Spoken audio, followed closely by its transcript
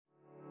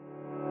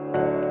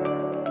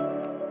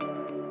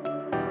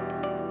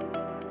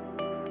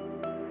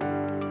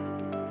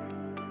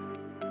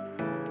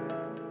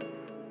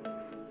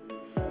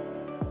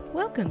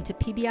Welcome to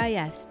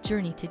PBIS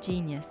Journey to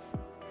Genius.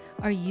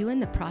 Are you in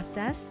the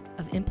process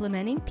of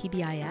implementing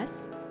PBIS?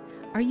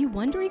 Are you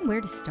wondering where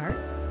to start?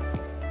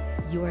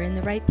 You are in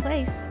the right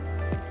place.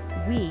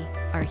 We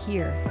are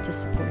here to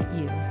support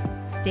you.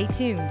 Stay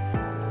tuned.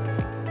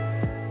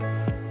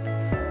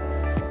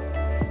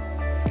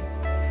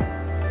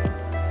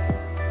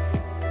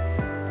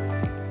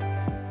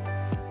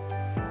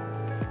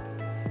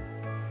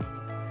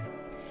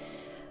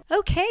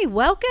 Okay,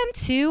 welcome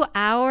to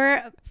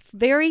our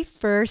very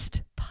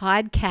first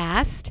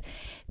podcast.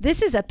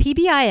 This is a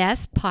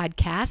PBIS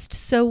podcast.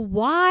 So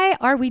why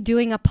are we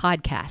doing a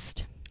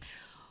podcast?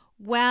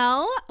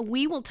 Well,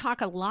 we will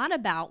talk a lot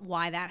about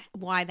why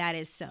that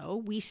is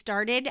so. We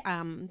started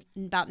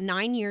about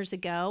 9 years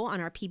ago on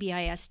our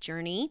PBIS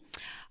journey.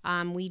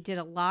 We did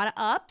a lot of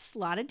ups, a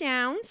lot of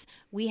downs.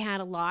 We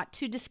had a lot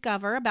to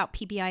discover about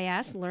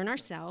PBIS, learn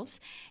ourselves.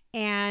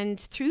 And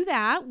through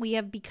that, we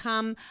have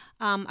become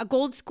a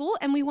gold school,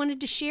 and we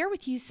wanted to share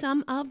with you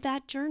some of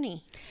that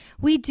journey.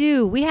 We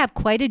do. We have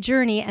quite a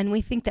journey, and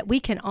we think that we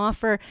can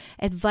offer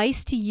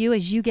advice to you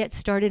as you get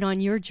started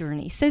on your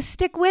journey. So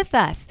stick with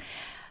us.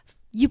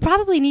 You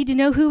probably need to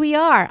know who we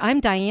are.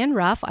 I'm Diane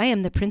Ruff. I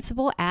am the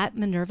principal at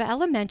Minerva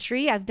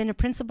Elementary. I've been a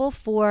principal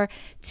for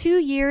 2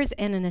 years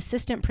and an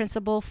assistant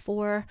principal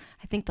for,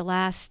 I think, the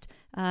last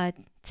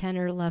 10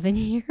 or 11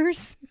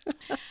 years.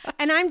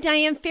 And I'm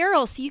Diane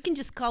Farrell, so you can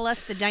just call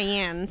us the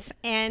Dianes.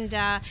 And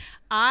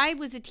I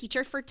was a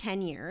teacher for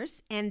 10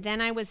 years, and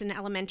then I was an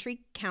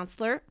elementary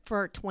counselor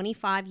for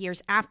 25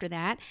 years after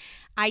that.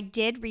 I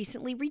did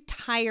recently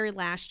retire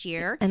last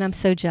year. And I'm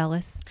so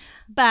jealous.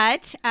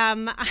 But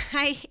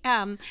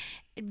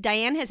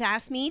Diane has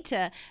asked me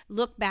to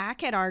look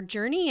back at our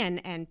journey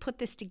and put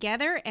this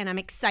together, and I'm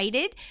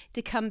excited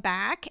to come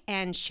back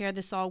and share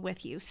this all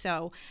with you.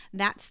 So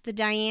that's the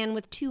Diane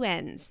with two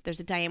N's. There's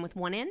a Diane with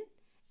one N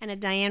and a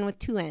Diane with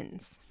two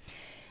N's.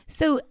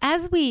 So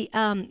as we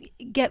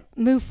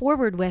move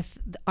forward with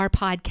our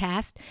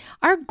podcast,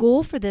 our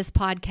goal for this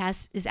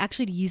podcast is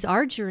actually to use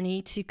our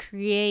journey to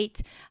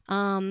create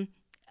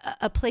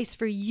a place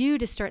for you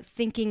to start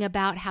thinking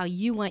about how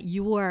you want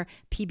your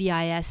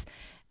PBIS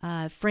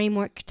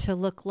framework to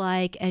look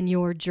like and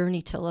your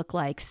journey to look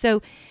like.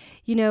 So,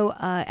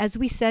 as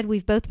we said,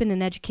 we've both been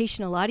in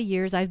education a lot of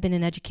years. I've been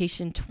in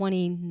education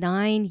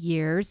 29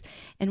 years.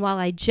 And while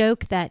I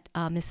joke that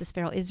Mrs.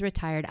 Farrell is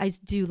retired, I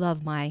do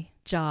love my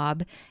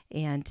job.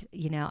 And,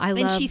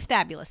 And she's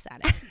fabulous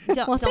at it.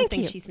 Don't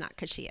think she's not,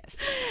 because she is.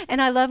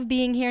 And I love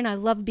being here, and I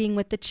love being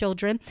with the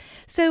children.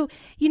 So,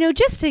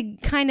 just to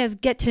kind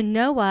of get to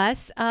know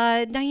us,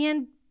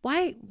 Diane,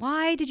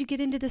 why did you get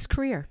into this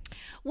career?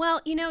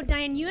 Well,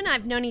 Diane, you and I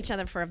have known each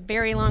other for a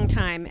very long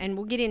time, and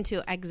we'll get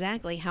into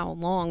exactly how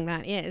long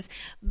that is.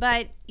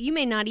 But you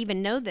may not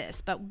even know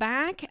this, but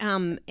back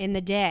in the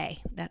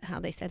day,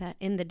 how they say that,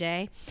 in the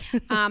day?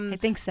 I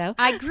think so.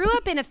 I grew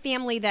up in a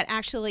family that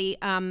actually,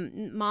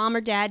 mom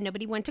or dad,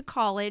 nobody went to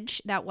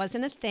college. That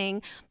wasn't a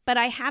thing. But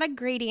I had a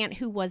great aunt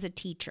who was a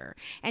teacher,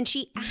 and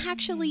she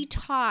actually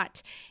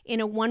taught in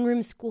a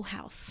one-room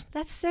schoolhouse.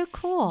 That's so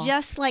cool.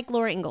 Just like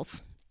Laura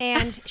Ingalls.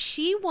 And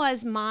she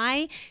was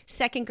my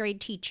second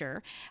grade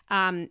teacher.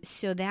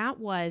 So that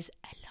was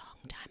a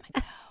long time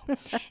ago.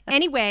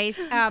 Anyways,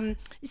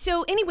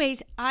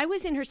 I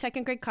was in her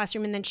second grade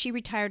classroom, and then she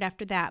retired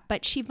after that.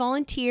 But she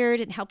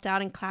volunteered and helped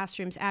out in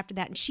classrooms after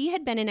that. And she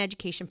had been in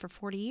education for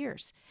 40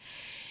 years.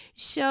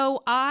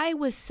 So I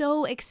was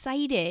so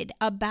excited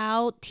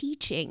about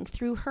teaching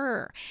through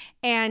her.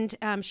 And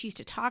she used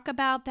to talk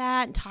about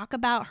that and talk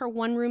about her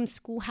one-room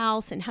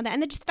schoolhouse and how that,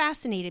 and it just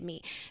fascinated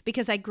me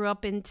because I grew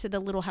up into the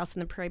Little House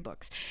on the Prairie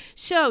books.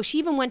 So she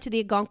even went to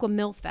the Algonquin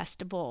Mill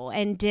Festival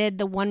and did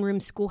the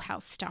one-room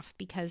schoolhouse stuff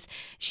because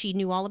she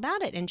knew all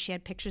about it and she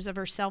had pictures of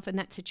herself in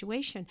that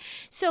situation.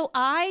 So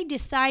I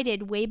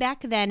decided way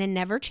back then, and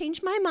never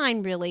changed my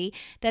mind really,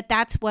 that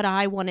that's what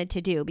I wanted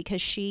to do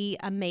because she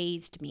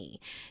amazed me.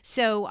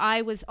 So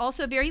I was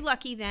also very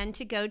lucky then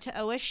to go to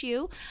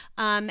OSU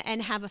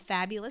and have a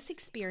fabulous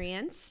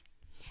experience.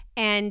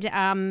 And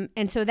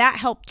so that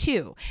helped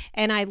too.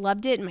 And I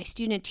loved it. And my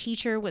student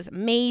teacher was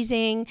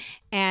amazing.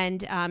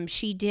 And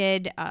she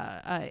did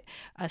a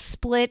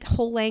split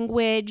whole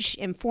language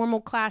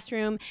informal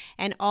classroom.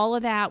 And all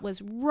of that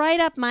was right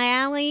up my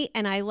alley.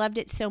 And I loved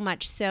it so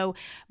much. So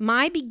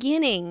my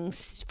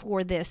beginnings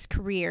for this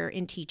career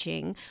in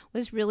teaching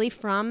was really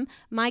from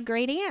my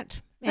great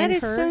aunt. And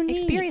her so neat.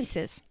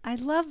 Experiences. I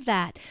love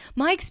that.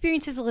 My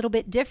experience is a little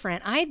bit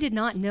different. I did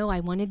not know I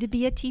wanted to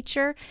be a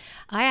teacher.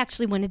 I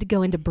actually wanted to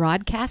go into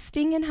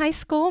broadcasting in high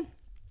school.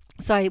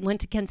 So I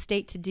went to Kent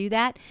State to do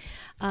that.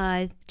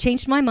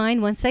 Changed my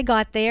mind once I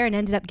got there and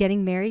ended up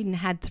getting married and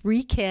had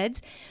 3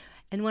 kids.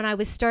 And when I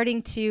was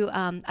starting to,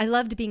 I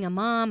loved being a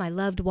mom. I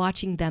loved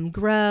watching them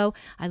grow.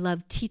 I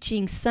loved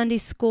teaching Sunday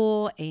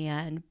school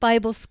and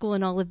Bible school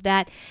and all of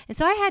that. And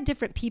so I had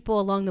different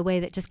people along the way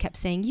that just kept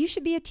saying, you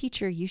should be a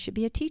teacher. You should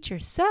be a teacher.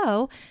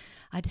 So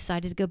I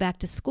decided to go back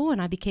to school, and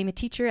I became a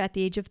teacher at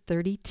the age of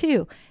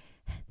 32.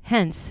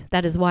 Hence,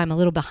 that is why I'm a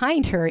little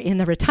behind her in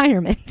the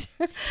retirement.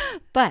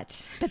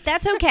 But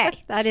that's okay.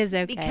 That is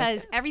okay.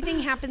 Because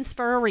everything happens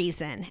for a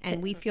reason.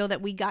 And we feel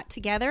that we got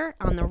together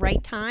on the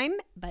right time,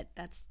 but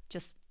that's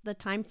just the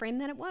time frame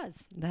that it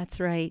was. That's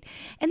right.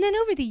 And then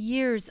over the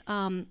years,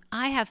 I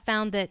have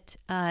found that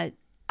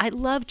I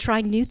love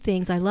trying new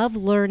things. I love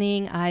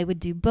learning. I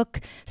would do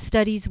book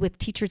studies with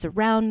teachers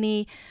around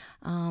me.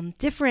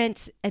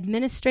 Different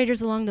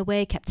administrators along the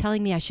way kept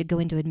telling me I should go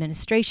into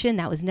administration.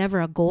 That was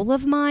never a goal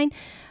of mine,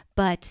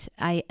 but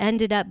I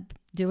ended up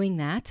doing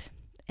that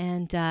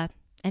and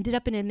ended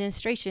up in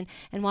administration.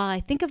 And while I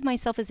think of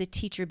myself as a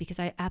teacher because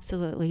I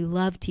absolutely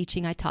love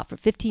teaching, I taught for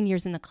 15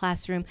 years in the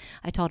classroom.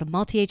 I taught a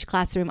multi-age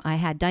classroom. I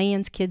had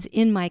Diane's kids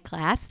in my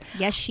class.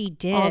 Yes, she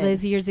did. All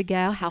those years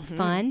ago. How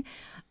fun.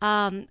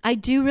 I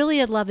do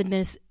really love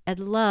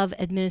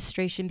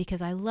administration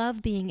because I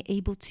love being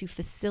able to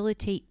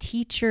facilitate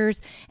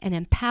teachers and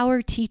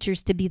empower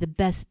teachers to be the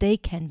best they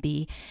can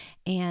be.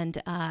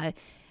 And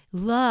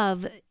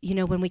love,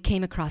 when we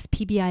came across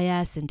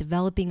PBIS and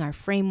developing our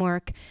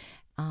framework.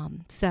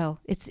 So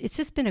it's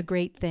just been a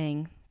great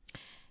thing.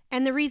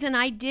 And the reason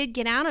I did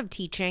get out of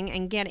teaching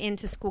and get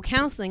into school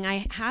counseling,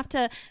 I have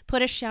to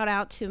put a shout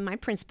out to my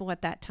principal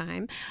at that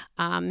time,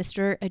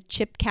 Mr.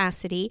 Chip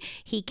Cassidy.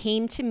 He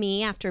came to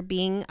me after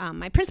being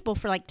my principal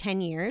for like 10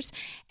 years,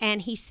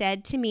 and he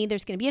said to me,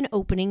 there's going to be an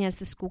opening as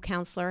the school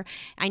counselor.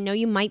 I know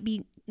you might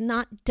be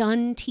not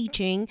done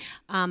teaching,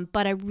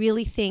 but I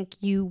really think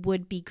you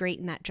would be great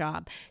in that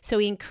job. So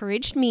he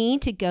encouraged me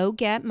to go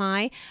get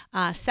my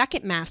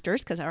second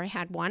master's, because I already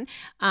had one,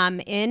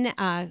 in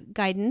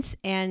guidance,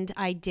 and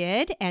I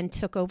did, and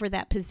took over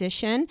that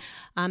position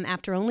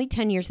after only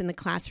 10 years in the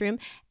classroom,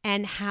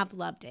 and have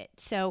loved it.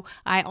 So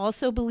I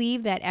also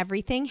believe that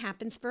everything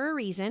happens for a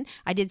reason.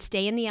 I did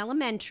stay in the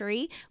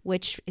elementary,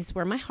 which is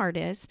where my heart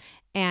is,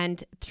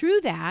 and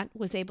through that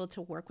was able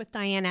to work with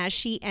Diane as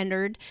she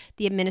entered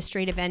the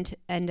administrative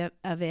end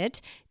of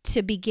it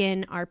to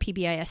begin our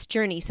PBIS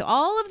journey. So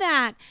all of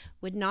that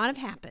would not have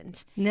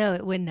happened. No,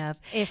 it wouldn't have.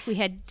 If we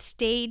had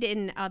stayed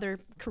in other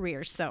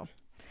careers.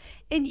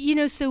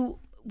 And, so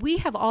we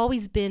have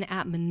always been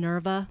at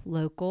Minerva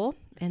Local,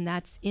 and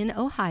that's in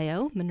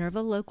Ohio,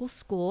 Minerva Local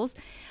Schools,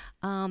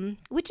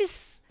 which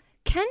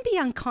can be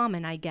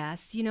uncommon, I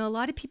guess. A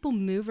lot of people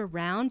move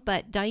around,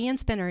 but Diane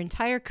spent her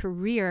entire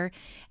career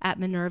at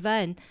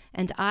Minerva,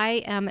 and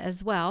I am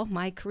as well.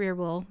 My career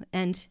will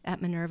end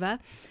at Minerva.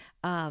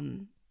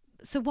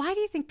 So why do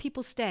you think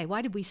people stay?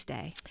 Why did we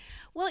stay?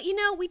 Well,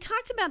 we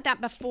talked about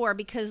that before,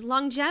 because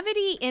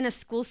longevity in a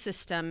school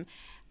system,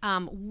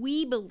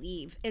 we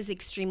believe is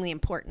extremely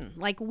important.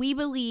 Like, we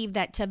believe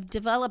that to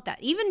develop that,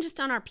 even just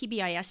on our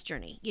PBIS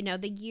journey,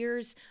 the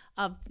years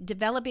of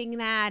developing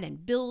that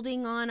and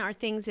building on our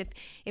things.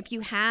 If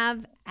you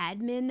have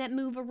admin that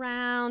move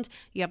around,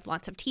 you have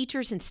lots of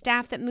teachers and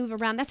staff that move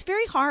around, that's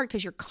very hard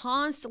because you're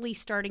constantly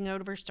starting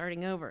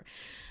over.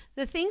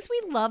 The things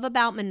we love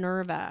about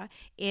Minerva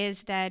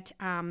is that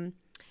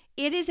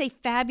it is a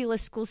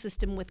fabulous school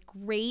system with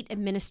great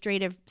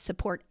administrative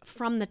support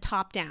from the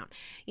top down.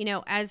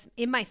 As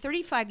in my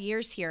 35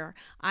 years here,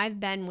 I've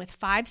been with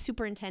 5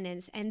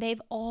 superintendents, and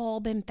they've all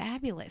been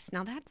fabulous.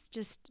 Now, that's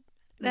just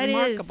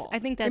remarkable. I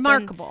think that's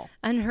remarkable,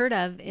 unheard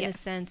of in a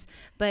sense.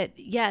 But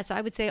yes,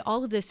 I would say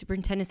all of the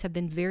superintendents have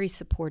been very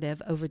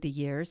supportive over the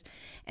years,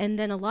 and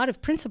then a lot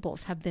of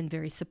principals have been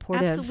very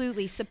supportive.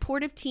 Absolutely,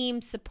 supportive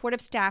teams,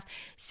 supportive staff.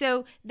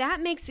 So that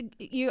makes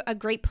you a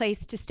great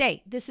place to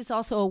stay. This is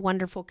also a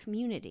wonderful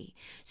community,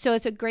 so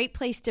it's a great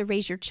place to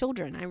raise your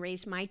children. I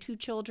raised my 2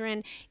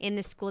 children in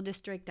the school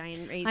district.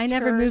 Diane raised I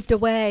never hers. moved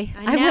away.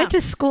 I went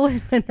to school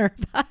in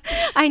Minerva.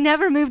 I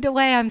never moved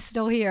away. I'm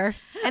still here.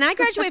 And I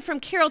graduated from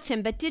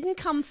Carrollton, but didn't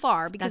come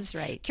far, because that's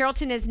right.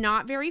 Carrollton is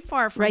not very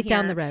far from right here.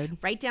 down the road.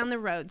 Right down the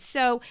road.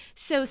 So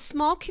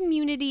small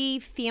community,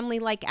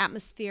 family-like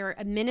atmosphere,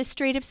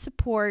 administrative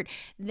support,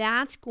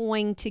 that's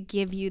going to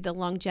give you the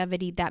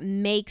longevity that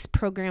makes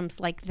programs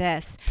like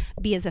this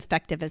be as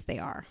effective as they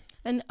are.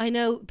 And I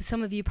know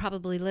some of you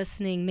probably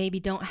listening maybe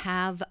don't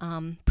have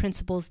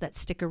principals that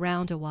stick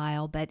around a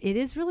while, but it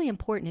is really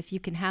important if you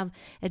can have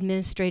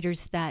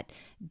administrators that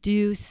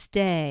do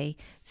stay,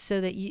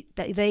 so that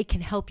they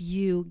can help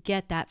you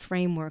get that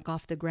framework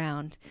off the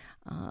ground.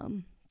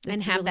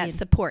 And have really that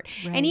support.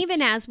 Right. And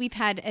even as we've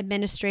had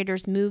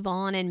administrators move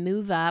on and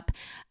move up,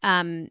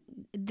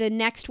 the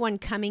next one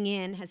coming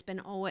in has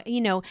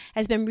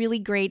been really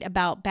great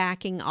about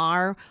backing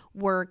our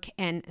work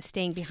and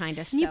staying behind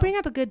us. And you bring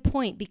up a good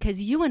point, because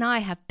you and I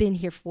have been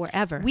here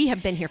forever. We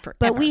have been here forever.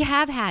 But we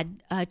have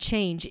had a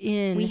change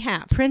in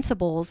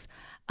principals.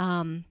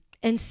 And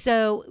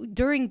so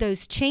during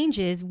those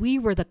changes, we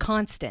were the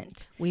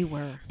constant. We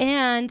were.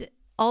 And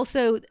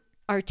also,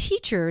 our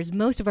teachers,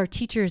 most of our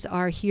teachers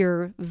are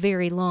here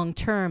very long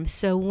term.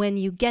 So when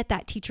you get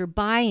that teacher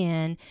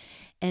buy-in,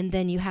 and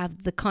then you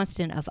have the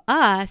constant of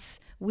us,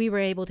 we were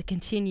able to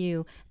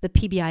continue the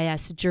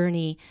PBIS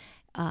journey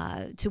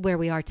to where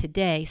we are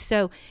today.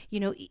 So,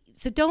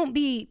 so don't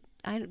be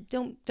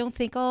don't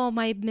think, oh,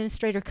 my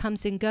administrator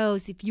comes and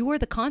goes. If you are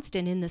the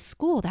constant in the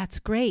school, that's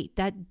great.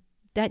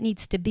 That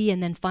needs to be,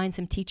 and then find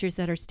some teachers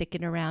that are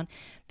sticking around,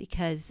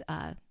 because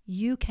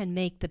you can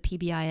make the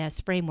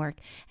PBIS framework.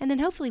 And then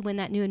hopefully when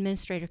that new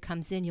administrator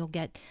comes in, you'll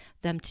get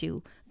them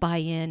to buy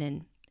in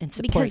and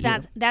support you.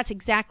 Because that's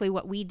exactly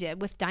what we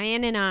did with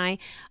Diane and I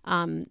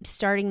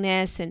starting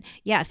this. And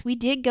yes, we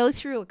did go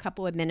through a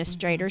couple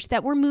administrators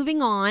that were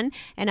moving on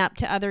and up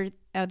to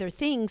other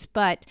things,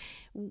 but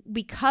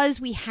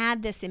because we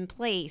had this in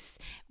place,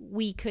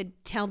 we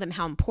could tell them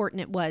how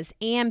important it was.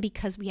 And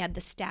because we had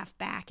the staff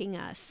backing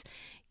us,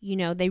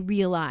 they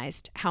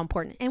realized how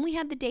important, and we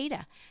had the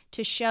data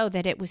to show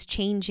that it was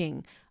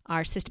changing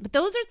our system. But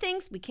those are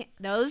things we can't,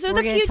 those are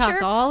the future. We're going to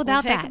talk all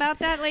about we'll talk about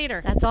that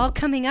later. That's all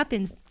coming up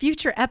in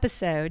future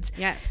episodes.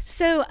 Yes.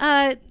 So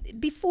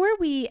before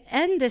we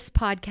end this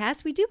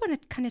podcast, we do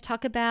want to kind of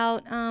talk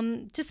about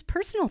just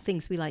personal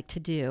things we like to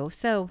do.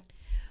 So,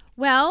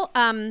 well,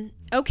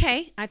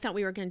 okay. I thought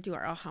we were going to do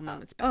our aha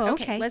moments. But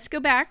okay. Let's go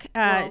back.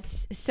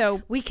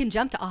 So we can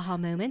jump to aha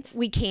moments.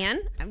 We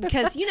can,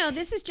 because,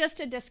 this is just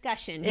a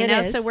discussion, It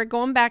is. So we're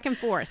going back and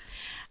forth.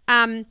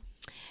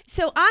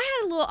 So I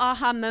had a little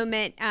aha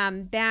moment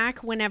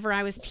back whenever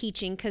I was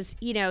teaching, because,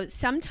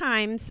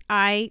 sometimes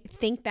I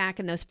think back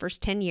in those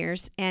first 10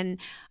 years, and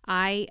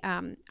I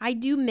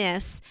do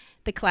miss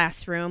the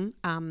classroom.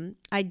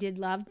 I did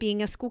love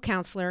being a school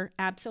counselor,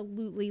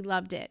 absolutely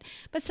loved it.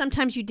 But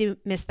sometimes you do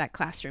miss that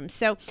classroom.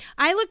 So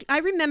I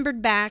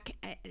remembered back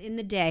in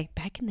the day.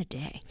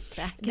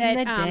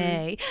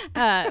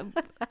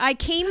 I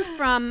came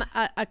from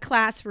a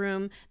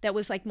classroom that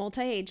was like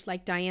multi-age,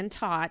 like Diane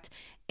taught.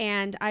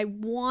 And I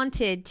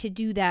wanted to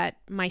do that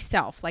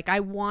myself. Like, I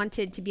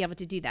wanted to be able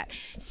to do that.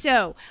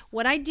 So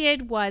what I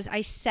did was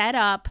I set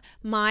up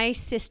my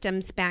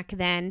systems back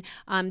then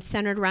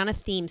centered around a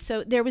theme.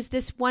 So there was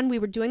this one, we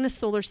were doing the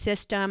solar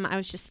system. I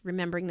was just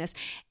remembering this.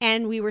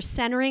 And we were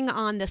centering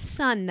on the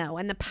sun, though,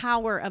 and the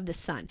power of the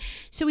sun.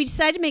 So we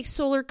decided to make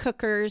solar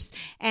cookers.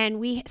 And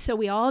we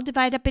all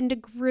divided up into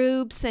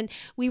groups. And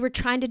we were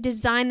trying to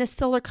design this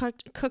solar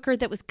cooker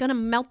that was going to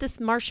melt this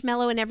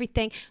marshmallow and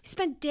everything. We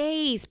spent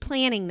days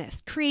planning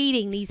this,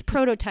 creating these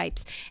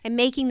prototypes and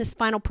making this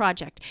final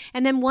project.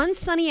 And then one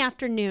sunny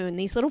afternoon,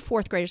 these little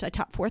fourth graders, I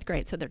taught fourth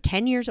grade, so they're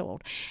 10 years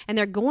old, and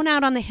they're going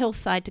out on the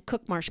hillside to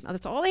cook marshmallow.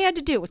 That's all they had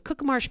to do, was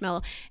cook a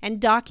marshmallow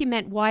and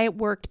document why it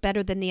worked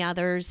better than the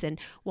others and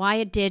why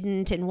it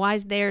didn't and why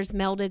theirs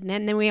melted.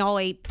 And then we all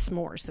ate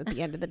s'mores at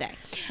the end of the day.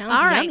 Sounds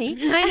all right. yummy.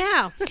 I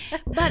know.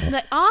 But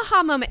the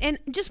aha moment, and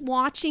just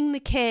watching the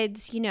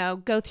kids,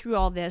 go through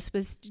all this,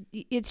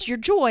 it's your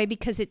joy,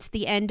 because it's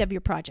the end of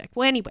your project.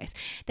 Well, anyways,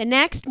 the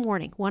next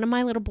morning, one of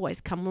my little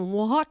boys come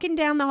walking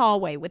down the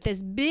hallway with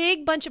this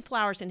big bunch of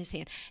flowers in his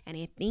hand, and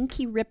I think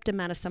he ripped them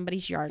out of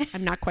somebody's yard.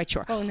 I'm not quite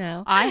sure. Oh,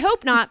 no. I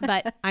hope not,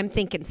 but I'm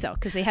thinking so,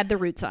 because they had the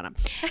roots on them.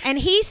 And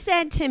he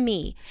said to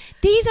me,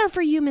 "These are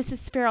for you,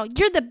 Mrs. Farrell.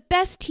 You're the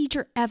best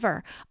teacher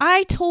ever.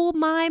 I told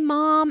my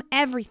mom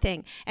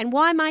everything and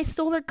why my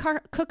solar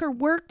cooker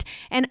worked,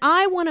 and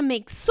I want to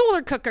make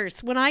solar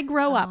cookers when I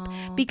grow up,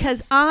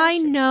 because I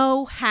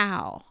know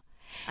how."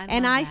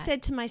 And I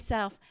said to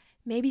myself,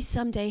 maybe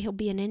someday he'll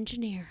be an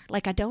engineer.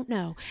 Like, I don't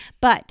know.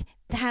 But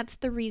that's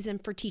the reason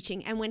for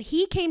teaching. And when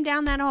he came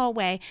down that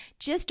hallway,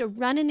 just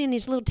running in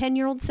his little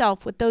 10-year-old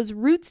self with those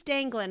roots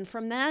dangling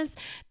from those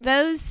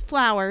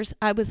flowers,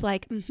 I was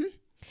like,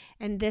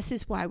 And this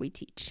is why we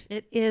teach.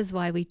 It is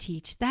why we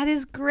teach. That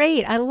is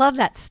great. I love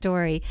that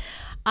story.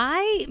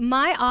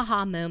 My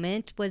aha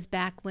moment was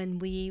back when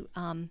we,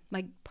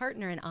 my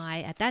partner and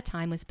I at that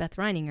time was Beth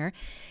Reininger,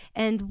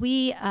 and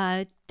we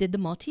did the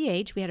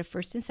multi-age. We had a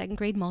first and second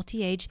grade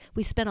multi-age.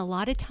 We spent a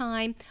lot of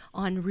time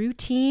on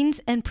routines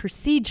and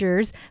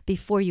procedures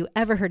before you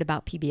ever heard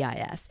about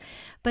PBIS.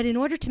 But in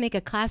order to make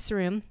a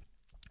classroom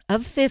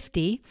of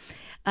 50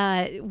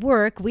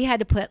 work, we had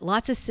to put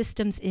lots of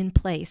systems in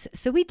place.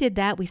 So we did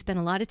that. We spent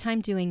a lot of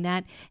time doing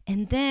that.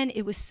 And then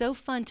it was so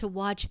fun to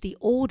watch the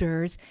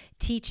olders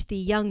teach the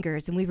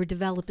youngers, and we were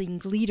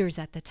developing leaders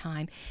at the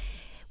time.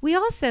 We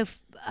also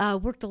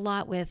worked a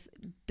lot with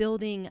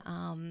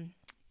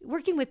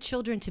working with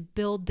children to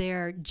build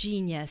their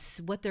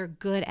genius, what they're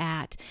good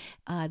at,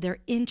 their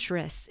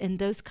interests, and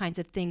those kinds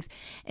of things.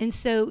 And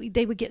so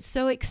they would get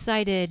so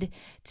excited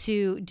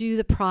to do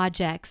the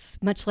projects,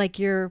 much like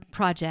your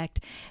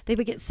project. They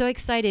would get so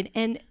excited.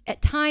 And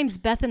at times,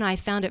 Beth and I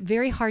found it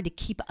very hard to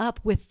keep up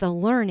with the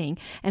learning.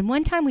 And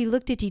one time we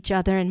looked at each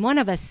other, and one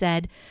of us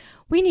said,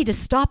 "We need to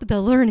stop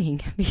the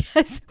learning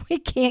because we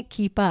can't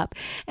keep up."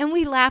 And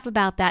we laugh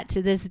about that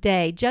to this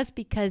day, just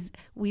because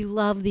we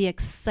love the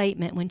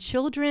excitement. When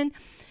children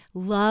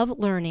love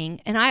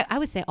learning, and I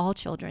would say all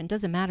children,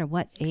 doesn't matter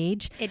what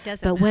age. It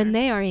doesn't But matter. when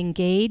they are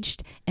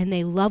engaged and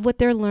they love what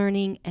they're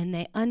learning and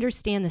they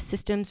understand the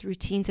systems,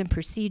 routines, and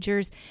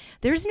procedures,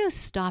 there's no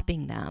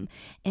stopping them.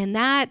 And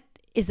that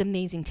is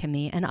amazing to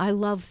me, and I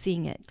love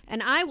seeing it.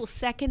 And I will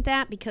second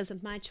that because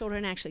of my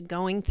children actually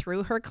going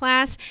through her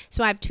class.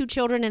 So I have two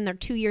children, and they're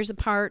 2 years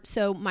apart.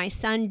 So my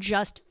son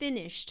just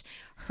finished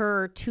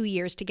her 2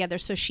 years together.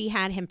 So she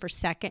had him for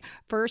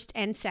first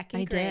and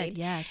second grade. I did,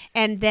 yes.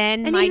 And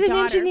then and my he's daughter,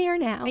 an engineer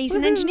now. He's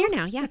an engineer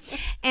now, yeah.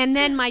 And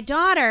then my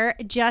daughter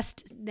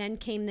just then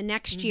came the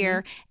next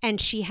year, and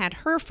she had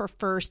her for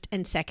first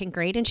and second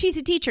grade, and she's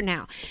a teacher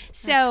now.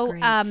 So,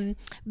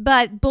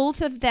 but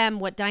both of them,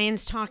 what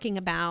Diane's talking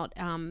about,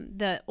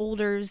 the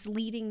olders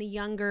leading the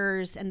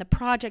youngers, and the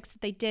projects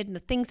that they did, and the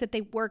things that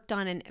they worked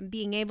on, and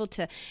being able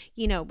to,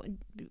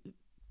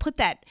 put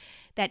that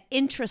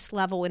interest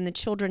level in the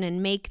children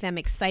and make them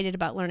excited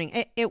about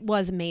learning. It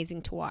was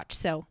amazing to watch.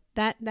 So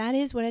that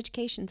is what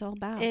education's all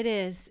about. It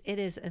is.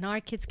 And our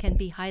kids can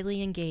be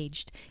highly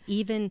engaged.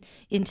 Even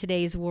in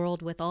today's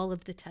world with all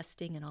of the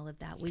testing and all of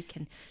that, we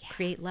can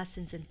create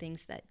lessons and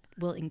things that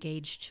will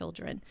engage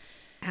children.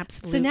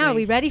 Absolutely. So now are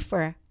we ready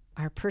for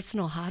our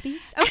personal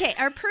hobbies? Okay,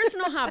 our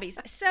personal hobbies.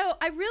 So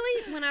I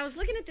really, when I was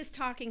looking at this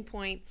talking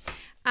point,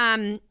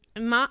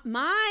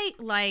 my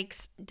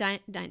likes, Diane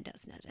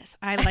does know this.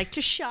 I like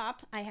to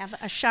shop. I have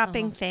a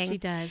shopping thing. She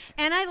does.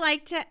 And I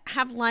like to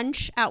have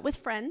lunch out with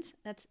friends.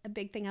 That's a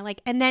big thing I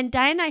like. And then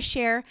Diane and I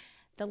share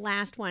the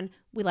last one.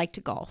 We like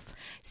to golf.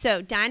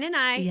 So Diane and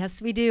I. Yes,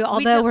 we do.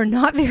 Although we're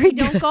not very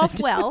good. We don't golf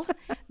well,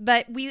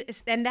 but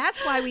and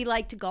that's why we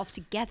like to golf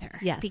together.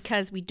 Yes.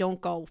 Because we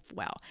don't golf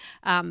well.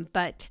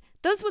 But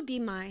those would be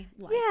my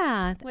likes.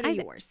 Yeah. What are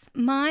yours?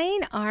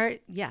 Mine are,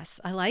 yes,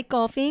 I like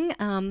golfing.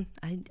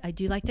 I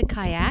do like to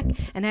kayak.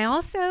 And I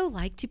also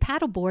like to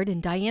paddleboard.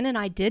 And Diane and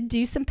I did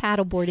do some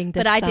paddleboarding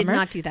this summer. But I did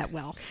not do that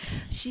well.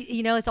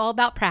 It's all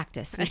about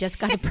practice. We just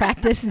got to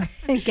practice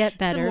and get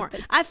better. Some more.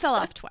 I fell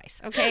off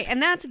twice, okay?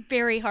 And that's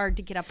very hard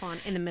to get up on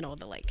in the middle of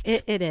the lake.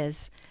 It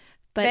is.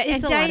 But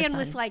and Diane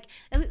was like,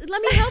 let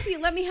me help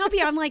you. Let me help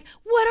you. I'm like,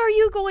 what are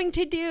you going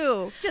to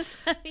do? Just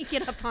let me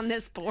get up on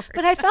this board.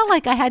 But I felt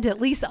like I had to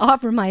at least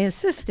offer my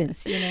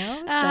assistance,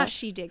 So.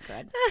 She did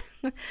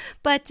good.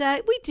 But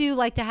we do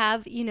like to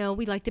have,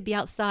 we like to be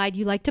outside.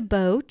 You like to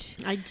boat.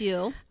 I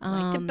do.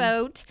 I like to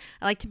boat.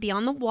 I like to be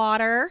on the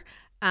water.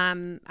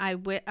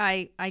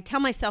 I tell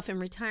myself in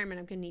retirement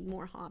I'm going to need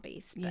more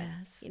hobbies. But,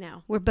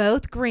 we're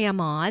both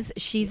grandmas.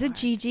 She's a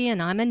Gigi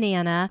and I'm a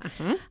Nana.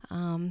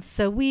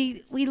 So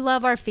we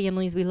love our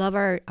families. We love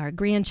our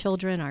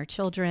grandchildren, our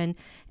children,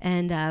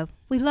 and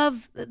we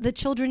love the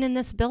children in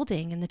this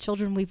building and the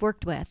children we've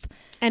worked with.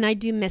 And I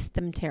do miss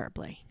them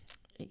terribly,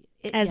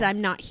 as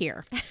I'm not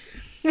here.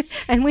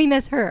 And we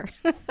miss her.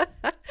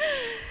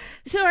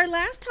 So our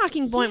last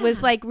talking point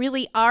was like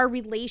really our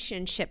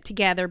relationship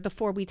together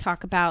before we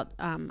talk about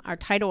our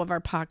title of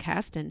our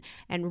podcast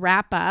and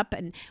wrap up.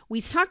 And we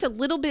talked a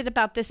little bit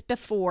about this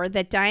before,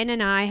 that Diane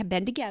and I have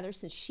been together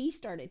since she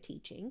started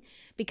teaching,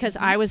 because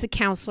I was a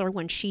counselor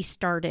when she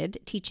started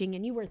teaching,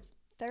 and you were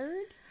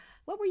third.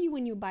 What were you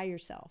when you were by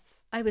yourself?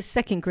 I was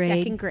second grade.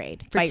 Second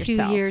grade for by 2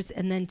 yourself. years,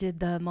 and then did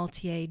the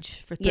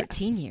multi-age for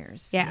 13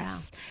 years.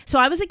 Yes. Yeah. So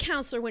I was a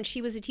counselor when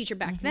she was a teacher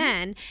back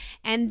then.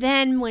 And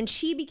then when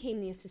she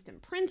became the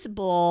assistant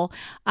principal,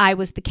 I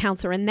was the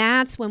counselor. And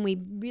that's when we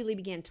really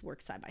began to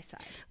work side by side.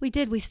 We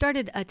did. We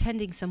started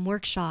attending some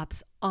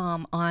workshops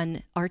on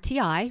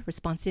RTI,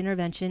 response to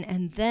intervention,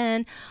 and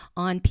then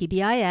on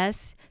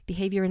PBIS,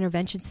 behavior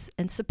interventions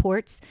and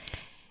supports.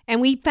 And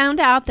we found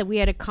out that we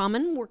had a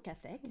common work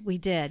ethic. We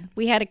did.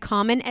 We had a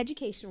common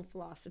educational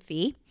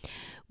philosophy.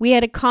 We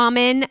had a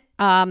common,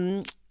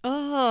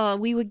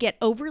 we would get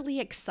overly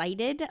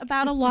excited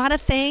about a lot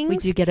of things. We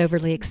do get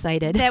overly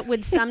excited. That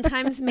would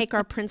sometimes make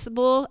our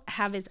principal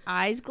have his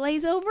eyes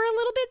glaze over a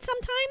little bit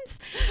sometimes.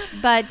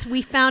 But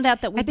we found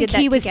out that we did that together. I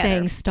think he was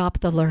saying,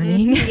 stop the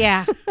learning.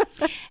 Yeah.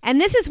 And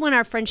this is when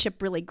our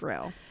friendship really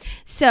grew.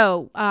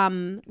 So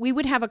we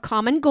would have a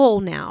common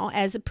goal now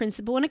as a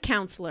principal and a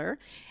counselor.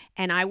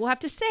 And I will have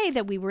to say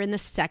that we were in the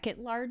second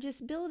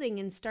largest building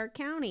in Stark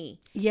County.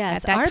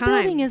 Yes, our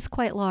building is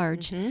quite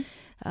large.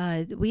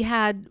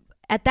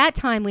 At that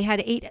time, we had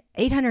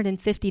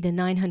 850 to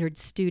 900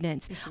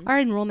 students. Our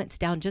enrollment's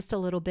down just a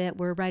little bit.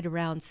 We're right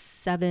around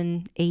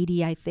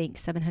 780, I think,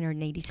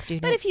 780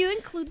 students. But if you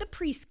include the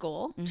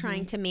preschool,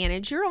 trying to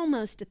manage, you're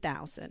almost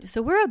 1,000.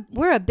 So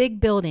we're a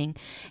big building,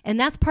 and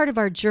that's part of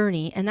our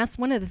journey. And that's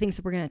one of the things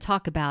that we're going to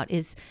talk about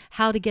is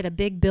how to get a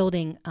big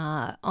building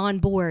on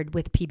board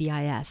with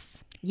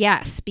PBIS.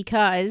 Yes,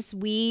 because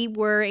we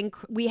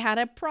had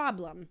a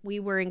problem. We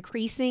were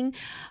increasing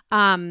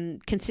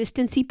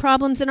consistency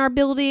problems in our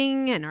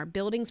building, and our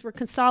buildings were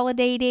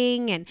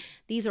consolidating. And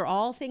these are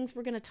all things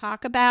we're going to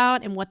talk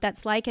about and what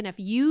that's like. And if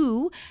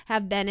you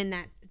have been in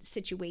that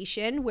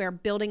situation where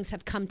buildings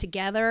have come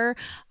together,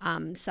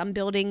 some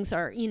buildings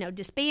are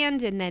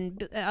disband, and then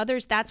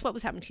others, that's what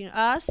was happening to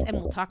us,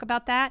 and we'll talk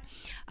about that.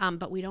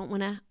 But we don't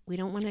want to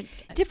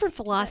different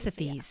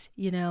philosophies.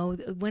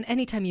 When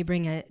anytime you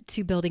bring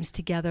two buildings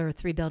together or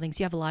three buildings,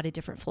 you have a lot of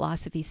different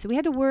philosophies. So we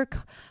had to work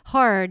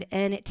hard,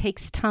 and it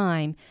takes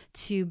time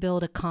to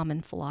build a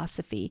common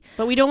philosophy.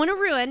 But we don't want to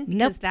ruin,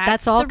 because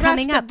that's all the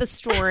coming rest of the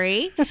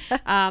story,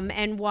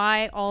 and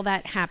why all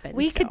that happened.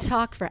 We could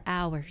talk for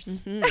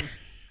hours.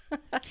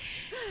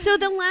 So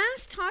the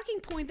last talking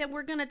point that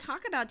we're going to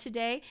talk about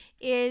today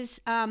is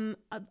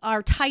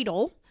our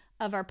title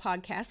of our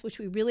podcast, which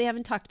we really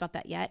haven't talked about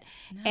that yet,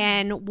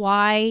 and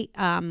why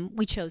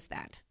we chose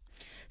that.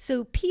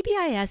 So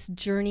PBIS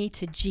Journey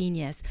to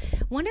Genius.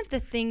 One of the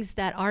things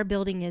that our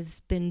building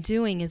has been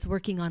doing is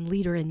working on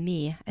Leader in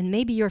Me. And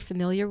maybe you're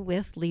familiar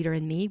with Leader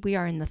in Me. We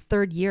are in the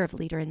 3rd year of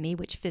Leader in Me,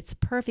 which fits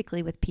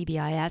perfectly with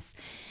PBIS.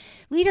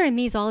 Leader in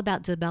Me is all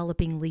about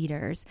developing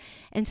leaders.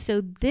 And so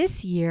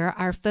this year,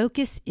 our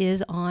focus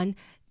is on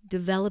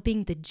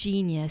developing the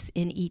genius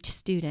in each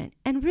student,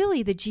 and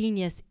really the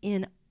genius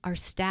in our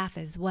staff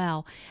as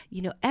well.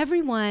 You know,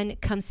 everyone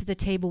comes to the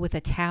table with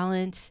a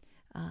talent,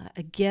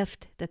 a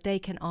gift that they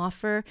can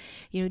offer.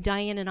 You know,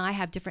 Diane and I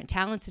have different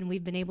talents, and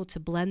we've been able to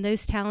blend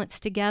those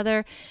talents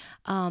together.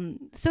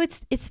 So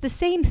it's the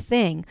same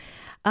thing.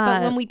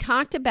 But when we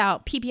talked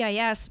about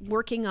PBIS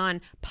working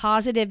on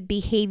positive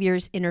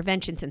behaviors,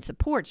 interventions, and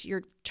supports,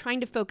 you're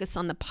trying to focus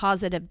on the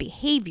positive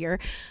behavior,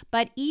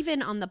 but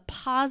even on the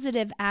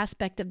positive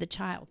aspect of the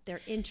child,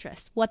 their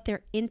interests, what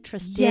they're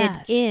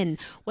interested in,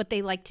 what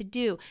they like to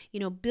do, you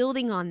know,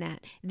 building on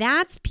that.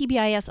 That's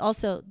PBIS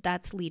also,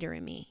 that's Leader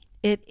in Me.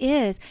 It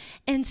is.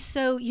 And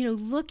so, you know,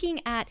 looking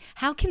at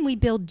how can we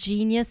build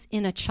genius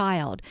in a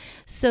child?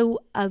 So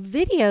a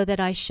video that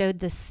I showed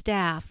the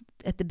staff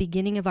at the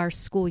beginning of our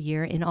school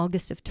year in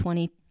August of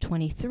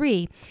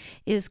 2023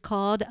 is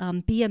called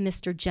Be a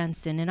Mr.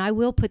 Jensen. And I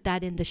will put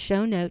that in the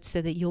show notes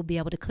so that you'll be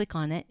able to click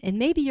on it. And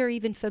maybe you're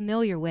even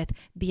familiar with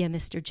Be a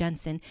Mr.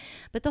 Jensen.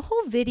 But the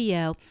whole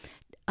video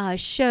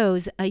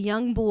shows a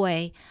young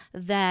boy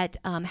that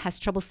has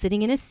trouble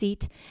sitting in his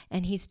seat,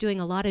 and he's doing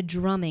a lot of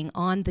drumming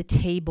on the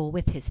table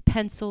with his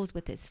pencils,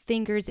 with his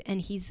fingers,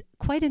 and he's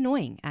quite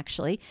annoying,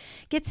 actually.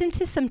 Gets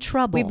into some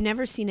trouble. We've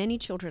never seen any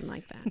children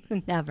like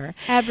that. Never.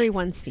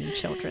 Everyone's seen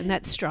children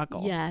that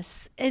struggle.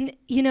 Yes. And,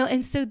 you know,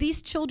 and so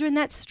these children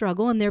that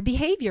struggle and their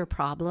behavior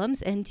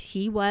problems, and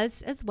he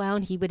was as well,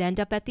 and he would end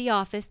up at the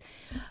office.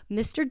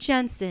 Mr.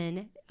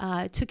 Jensen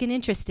took an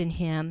interest in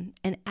him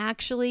and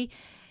actually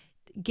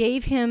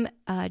gave him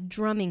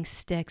drumming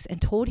sticks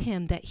and told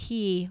him that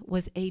he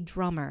was a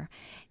drummer.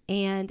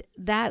 And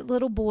that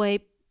little boy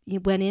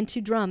went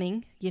into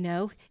drumming, you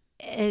know,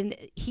 and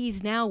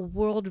he's now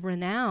world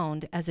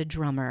renowned as a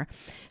drummer.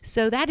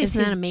 So that is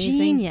his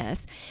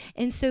genius.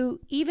 And so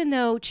even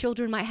though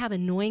children might have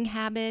annoying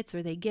habits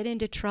or they get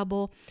into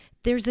trouble,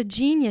 there's a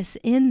genius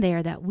in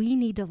there that we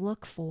need to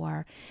look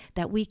for,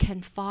 that we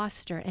can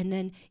foster, and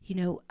then, you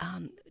know,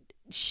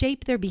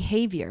 shape their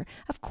behavior.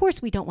 Of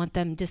course, we don't want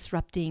them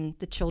disrupting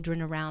the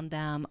children around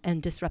them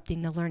and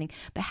disrupting the learning,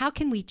 but how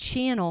can we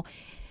channel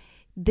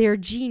their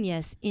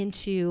genius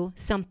into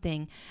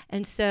something?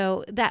 And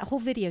so that whole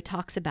video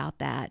talks about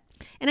that.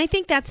 And I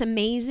think that's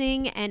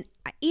amazing. And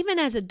even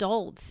as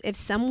adults, if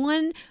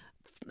someone,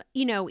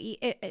 you know,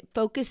 it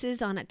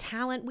focuses on a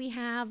talent we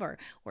have or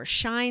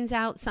shines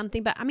out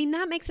something, but I mean,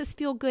 that makes us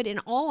feel good in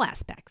all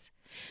aspects.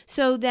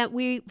 So that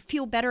we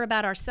feel better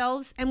about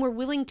ourselves and we're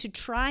willing to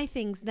try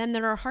things then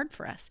that are hard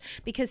for us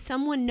because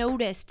someone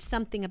noticed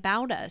something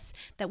about us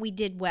that we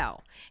did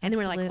well. And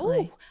Absolutely. Then we're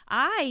like, oh,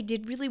 I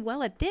did really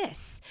well at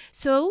this.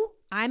 So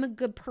I'm a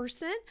good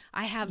person.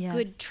 I have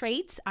good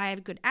traits. I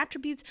have good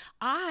attributes.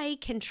 I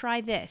can try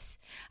this.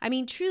 I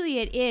mean, truly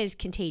it is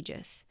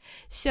contagious.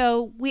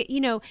 So we, you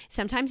know,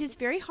 sometimes it's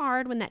very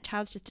hard when that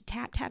child's just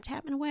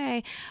tapping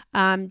away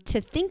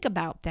to think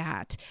about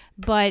that.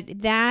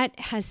 But that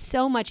has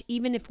so much,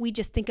 even if we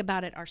just think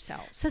about it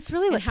ourselves. So it's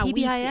really what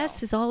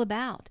PBIS is all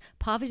about.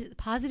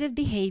 Positive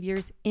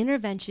behaviors,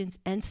 interventions,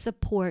 and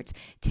supports,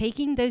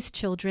 taking those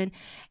children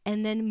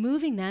and then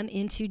moving them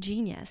into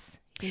genius.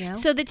 You know?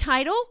 So the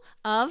title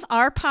of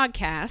our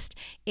podcast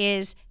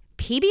is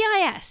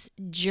PBIS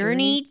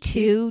Journey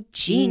to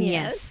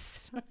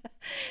Genius.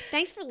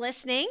 Thanks for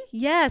listening.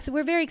 Yes,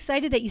 we're very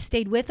excited that you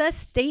stayed with us.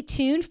 Stay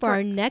tuned for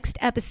our next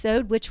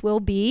episode, which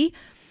will be...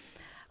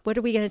 What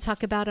are we going to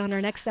talk about on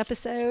our next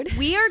episode?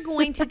 We are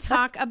going to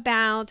talk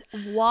about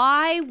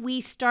why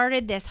we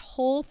started this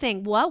whole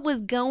thing. What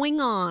was going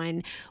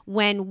on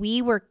when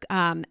we were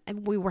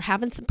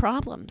having some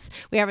problems.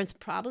 We were having some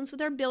problems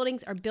with our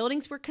buildings. Our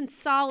buildings were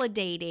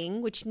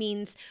consolidating, which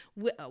means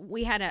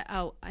we had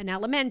an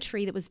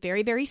elementary that was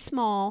very, very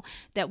small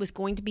that was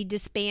going to be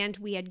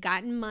disbanded. We had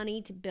gotten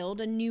money to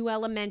build a new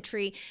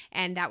elementary,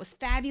 and that was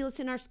fabulous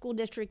in our school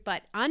district.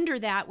 But under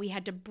that, we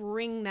had to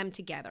bring them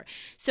together.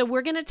 So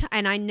we're going to,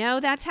 and I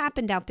know that's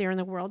happened out there in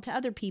the world to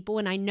other people.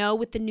 And I know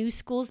with the new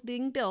schools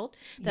being built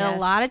that a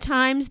lot of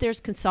times there's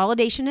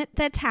consolidation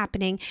that's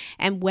happening.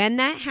 And when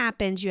that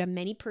happens, you have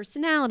many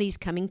personalities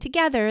coming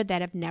together that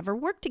have never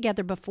worked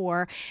together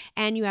before.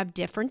 And you have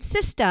different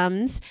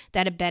systems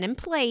that have been in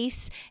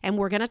place. And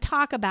we're going to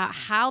talk about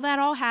how that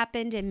all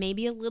happened and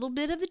maybe a little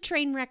bit of the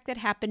train wreck that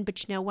happened.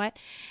 But you know what?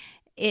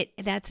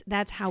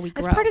 That's how we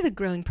grow. That's part of the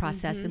growing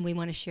process, and we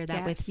want to share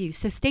that with you.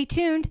 So stay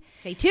tuned.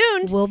 Stay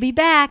tuned. We'll be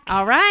back.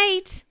 All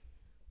right.